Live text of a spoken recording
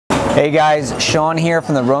Hey guys, Sean here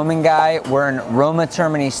from the Roman Guy. We're in Roma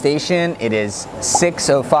Termini station. It is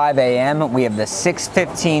 6:05 a.m. We have the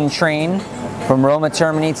 6:15 train from Roma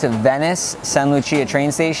Termini to Venice, San Lucia train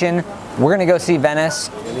station. We're gonna go see Venice,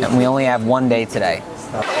 and we only have one day today.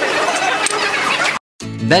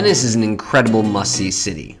 Venice is an incredible must-see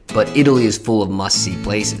city, but Italy is full of must-see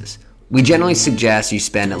places. We generally suggest you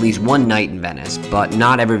spend at least one night in Venice, but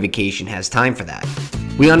not every vacation has time for that.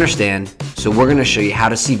 We understand, so we're going to show you how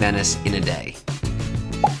to see Venice in a day.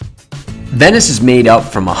 Venice is made up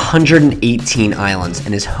from 118 islands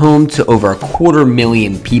and is home to over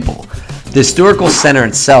 250,000 people. The historical center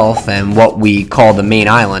itself, and what we call the main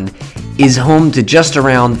island, is home to just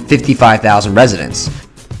around 55,000 residents.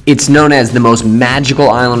 It's known as the most magical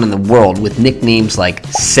island in the world, with nicknames like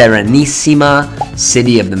Serenissima,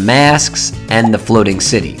 City of the Masks, and the Floating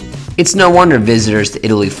City. It's no wonder visitors to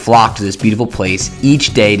Italy flock to this beautiful place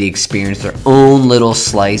each day to experience their own little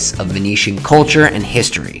slice of Venetian culture and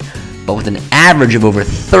history. But with an average of over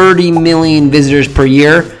 30 million visitors per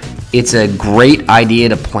year, it's a great idea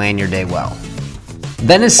to plan your day well.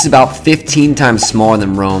 Venice is about 15 times smaller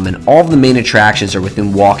than Rome, and all of the main attractions are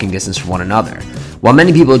within walking distance from one another. While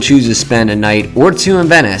many people choose to spend a night or two in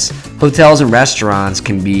Venice, hotels and restaurants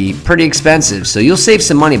can be pretty expensive, so you'll save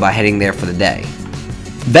some money by heading there for the day.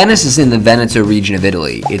 Venice is in the Veneto region of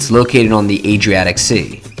Italy. It's located on the Adriatic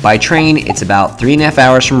Sea. By train, it's about 3.5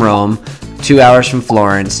 hours from Rome, 2 hours from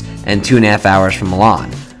Florence, and 2.5 hours from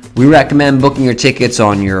Milan. We recommend booking your tickets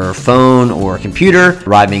on your phone or computer,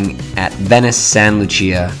 arriving at Venice San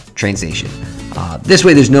Lucia train station. This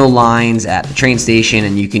way there's no lines at the train station,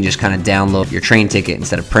 and you can just kind of download your train ticket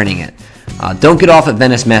instead of printing it. Don't get off at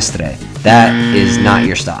Venice Mestre. That is not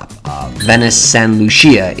your stop. Venice San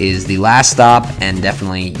Lucia is the last stop and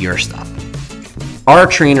definitely your stop. Our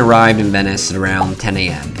train arrived in Venice at around 10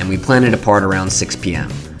 a.m. and we plan to depart around 6 p.m.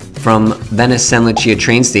 From Venice San Lucia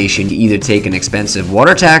train station, you either take an expensive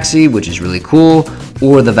water taxi, which is really cool,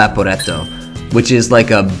 or the Vaporetto, which is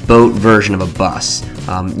like a boat version of a bus.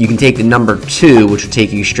 You can take the number 2, which will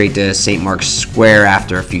take you straight to St. Mark's Square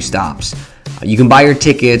after a few stops. You can buy your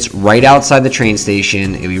tickets right outside the train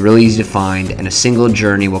station. It'll be really easy to find, and a single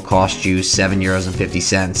journey will cost you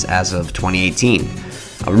 €7.50 as of 2018.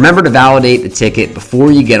 Remember to validate the ticket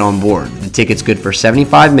before you get on board. The ticket's good for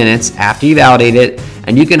 75 minutes after you validate it,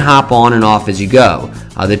 and you can hop on and off as you go.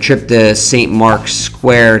 The trip to St. Mark's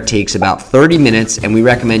Square takes about 30 minutes, and we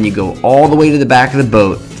recommend you go all the way to the back of the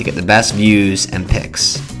boat to get the best views and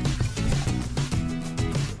pics.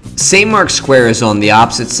 St. Mark's Square is on the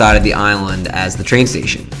opposite side of the island as the train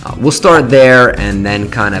station. We'll start there and then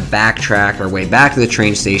kind of backtrack our way back to the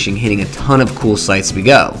train station, hitting a ton of cool sights as we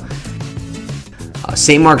go.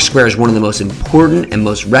 St. Mark's Square is one of the most important and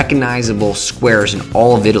most recognizable squares in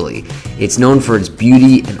all of Italy. It's known for its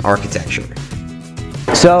beauty and architecture.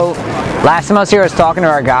 So, last time I was here, I was talking to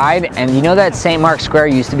our guide, and you know that St. Mark's Square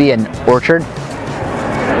used to be an orchard?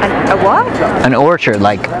 A what? An orchard,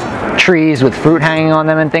 like trees with fruit hanging on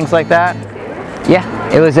them and things like that. Yeah,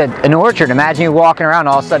 it was an orchard. Imagine you're walking around,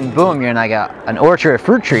 all of a sudden, boom, you're in like an orchard of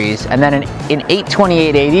fruit trees. And then in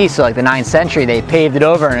 828 AD, so like the 9th century, they paved it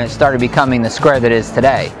over and it started becoming the square that is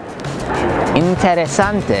today.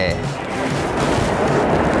 Interessante.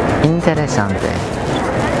 Interessante.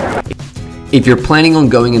 If you're planning on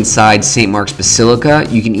going inside St. Mark's Basilica,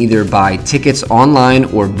 you can either buy tickets online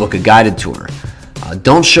or book a guided tour.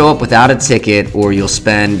 Don't show up without a ticket or you'll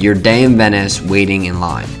spend your day in Venice waiting in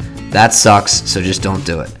line. That sucks, so just don't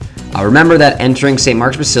do it. Remember that entering St.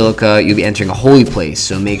 Mark's Basilica, you'll be entering a holy place,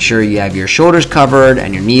 so make sure you have your shoulders covered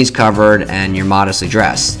and your knees covered and you're modestly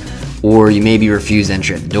dressed, or you may be refused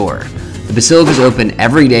entry at the door. The Basilica is open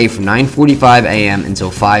every day from 9:45 a.m. until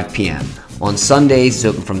 5 p.m. On Sundays, it's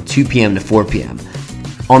open from 2 p.m. to 4 p.m.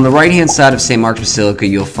 On the right-hand side of St. Mark's Basilica,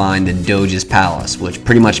 you'll find the Doge's Palace, which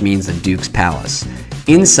pretty much means the Duke's Palace.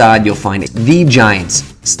 Inside, you'll find the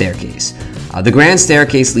Giant's Staircase. The grand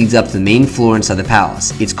staircase leads up to the main floor inside the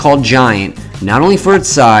palace. It's called Giant, not only for its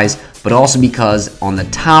size, but also because on the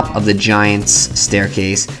top of the Giant's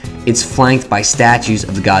Staircase, it's flanked by statues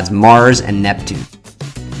of the gods Mars and Neptune.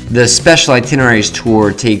 The special itineraries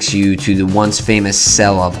tour takes you to the once famous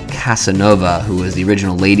cell of Casanova, who was the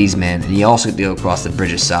original ladies' man, and you also get to go across the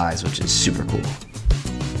Bridge of Sighs, which is super cool.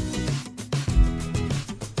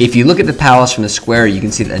 If you look at the palace from the square, you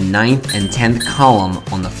can see that the 9th and 10th column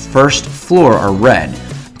on the first floor are red.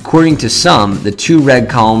 According to some, the 2 red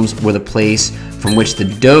columns were the place from which the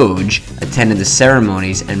Doge attended the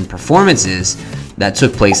ceremonies and performances that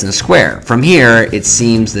took place in the square. From here, it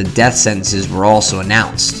seems the death sentences were also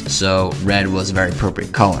announced, so red was a very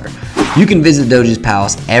appropriate color. You can visit Doge's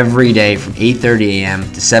palace every day from 8:30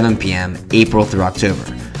 a.m. to 7 p.m. April through October,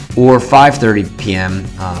 or 5:30 p.m.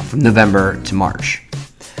 From November to March.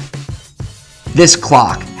 This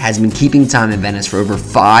clock has been keeping time in Venice for over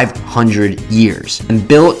 500 years and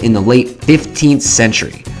built in the late 15th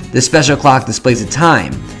century. This special clock displays the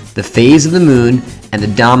time, the phase of the moon, and the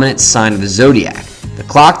dominant sign of the zodiac. The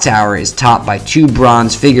clock tower is topped by two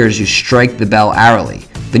bronze figures who strike the bell hourly.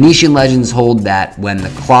 Venetian legends hold that when the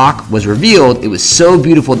clock was revealed, it was so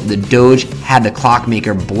beautiful that the Doge had the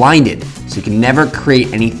clockmaker blinded, so he could never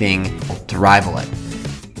create anything to rival it.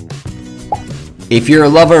 If you're a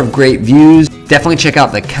lover of great views, definitely check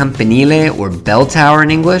out the Campanile, or bell tower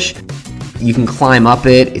in English. You can climb up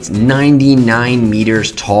it. It's 99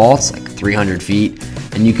 meters tall. It's like 300 feet.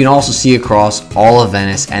 And you can also see across all of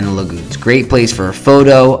Venice and the lagoons. Great place for a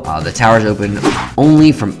photo. The tower's open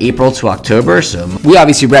only from April to October, so we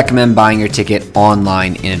obviously recommend buying your ticket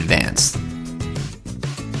online in advance.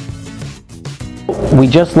 We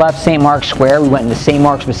just left St. Mark's Square. We went into St.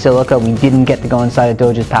 Mark's Basilica. We didn't get to go inside of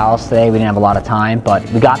Doge's Palace today. We didn't have a lot of time, but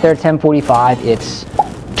we got there at 10:45. It's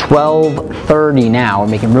 12:30 now. We're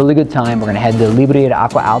making really good time. We're gonna head to Libreria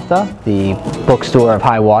d'Acqua Alta, the bookstore of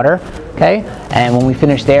high water, okay? And when we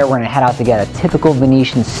finish there, we're gonna head out to get a typical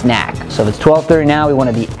Venetian snack. So if it's 12:30 now, we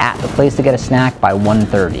wanna be at the place to get a snack by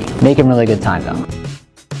 1:30. Making really good time though.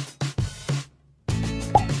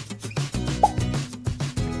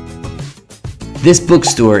 This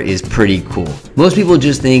bookstore is pretty cool. Most people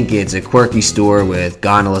just think it's a quirky store with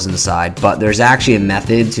gondolas on the side, but there's actually a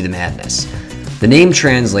method to the madness. The name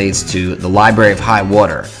translates to the Library of High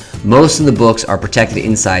Water. Most of the books are protected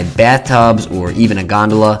inside bathtubs or even a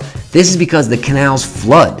gondola. This is because the canals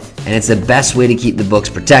flood, and it's the best way to keep the books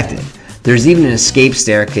protected. There's even an escape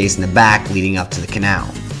staircase in the back leading up to the canal.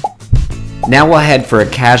 Now we'll head for a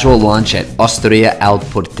casual lunch at Osteria al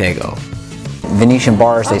Portego. Venetian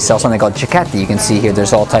bars, they sell something called cicchetti. You can see here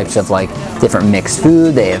there's all types of like different mixed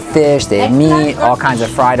food. They have fish, they have meat, all kinds of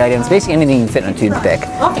fried items, basically anything you can fit in a toothpick.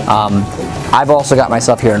 I've also got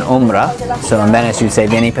myself here an ombra. So in Venice you'd say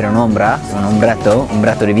vieni per un'ombra, un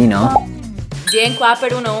ombretto di vino. Vieni qua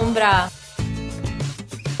per un'ombra.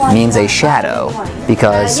 Means a shadow,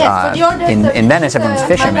 because in Venice everyone's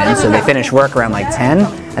fishermen, so they finish work around like 10,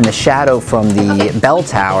 and the shadow from the bell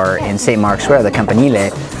tower in St. Mark's Square, the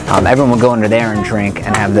Campanile, everyone will go under there and drink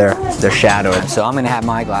and have their shadow. So I'm going to have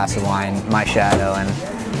my glass of wine, my shadow,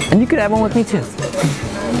 and you could have one with me too.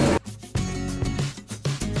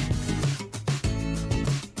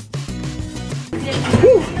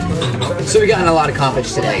 So we got in a lot of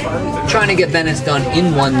accomplished today. Trying to get Venice done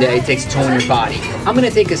in one day takes a toll on your body. I'm gonna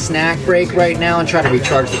take a snack break right now and try to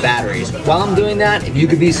recharge the batteries. While I'm doing that, if you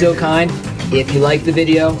could be so kind, if you like the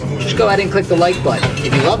video, just go ahead and click the like button.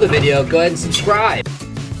 If you love the video, go ahead and subscribe.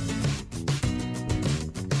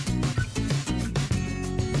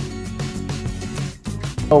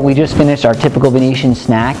 So we just finished our typical Venetian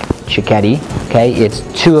snack, cicchetti. Okay, it's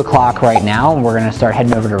 2 o'clock right now, and we're gonna start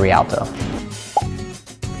heading over to Rialto.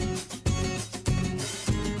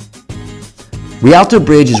 Rialto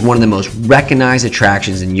Bridge is one of the most recognized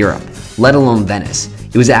attractions in Europe, let alone Venice.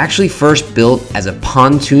 It was actually first built as a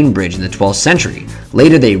pontoon bridge in the 12th century.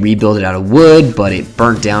 Later they rebuilt it out of wood, but it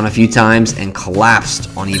burnt down a few times and collapsed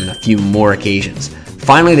on even a few more occasions.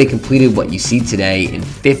 Finally, they completed what you see today in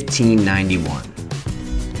 1591.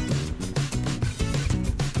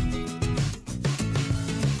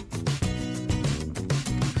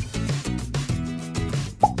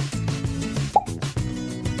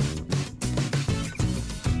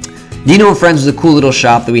 Dino and Friends was a cool little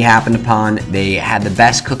shop that we happened upon. They had the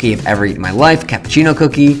best cookie I've ever eaten in my life, cappuccino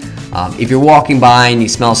cookie. If you're walking by and you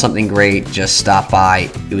smell something great, just stop by.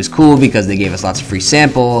 It was cool because they gave us lots of free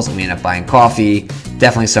samples and we ended up buying coffee.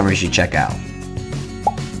 Definitely somewhere you should check out.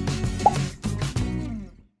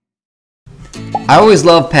 I always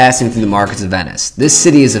love passing through the markets of Venice. This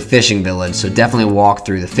city is a fishing village, so definitely walk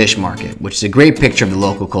through the fish market, which is a great picture of the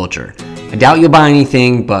local culture. I doubt you'll buy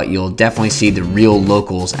anything, but you'll definitely see the real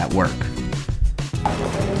locals at work.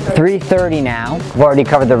 3:30 now. We've already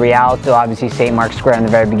covered the Rialto, obviously St. Mark's Square in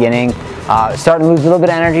the very beginning. Starting to lose a little bit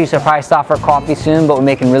of energy, so I'll probably stop for coffee soon, but we're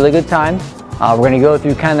making really good time. We're going to go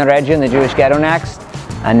through Cannaregio and the Jewish ghetto next,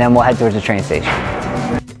 and then we'll head towards the train station.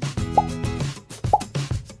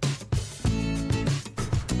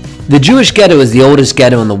 The Jewish ghetto is the oldest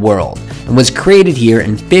ghetto in the world and was created here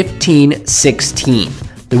in 1516.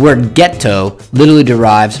 The word ghetto literally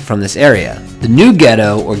derives from this area. The new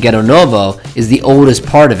ghetto, or Ghetto Novo, is the oldest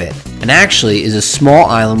part of it. and actually is a small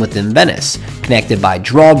island within Venice, connected by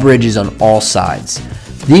drawbridges on all sides.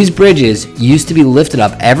 These bridges used to be lifted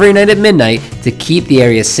up every night at midnight to keep the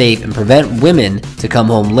area safe and prevent women to come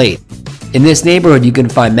home late. In this neighborhood, you can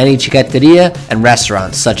find many cicchetteria and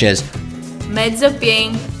restaurants such as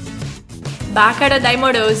Mezzopien, Baccara dai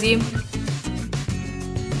Morosi,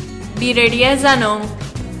 Birreria Zanon.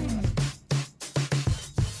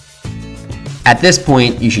 At this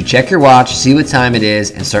point, you should check your watch, see what time it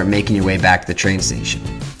is, and start making your way back to the train station.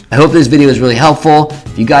 I hope this video is really helpful.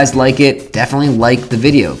 If you guys like it, definitely like the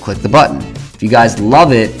video. Click the button. If you guys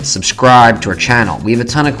love it, subscribe to our channel. We have a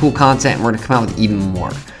ton of cool content, and we're going to come out with even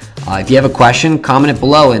more. If you have a question, comment it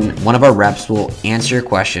below, and one of our reps will answer your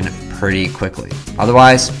question pretty quickly.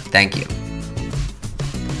 Otherwise, thank you.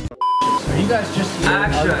 Are you guys just here?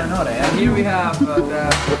 Action. Here we have the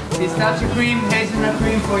pistachio cream, hazelnut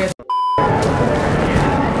cream for you.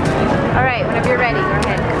 All right, whenever you're ready, go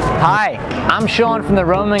ahead. Hi, I'm Sean from the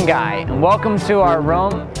Roman Guy, and welcome to our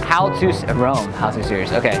Rome how to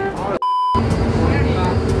series. Okay.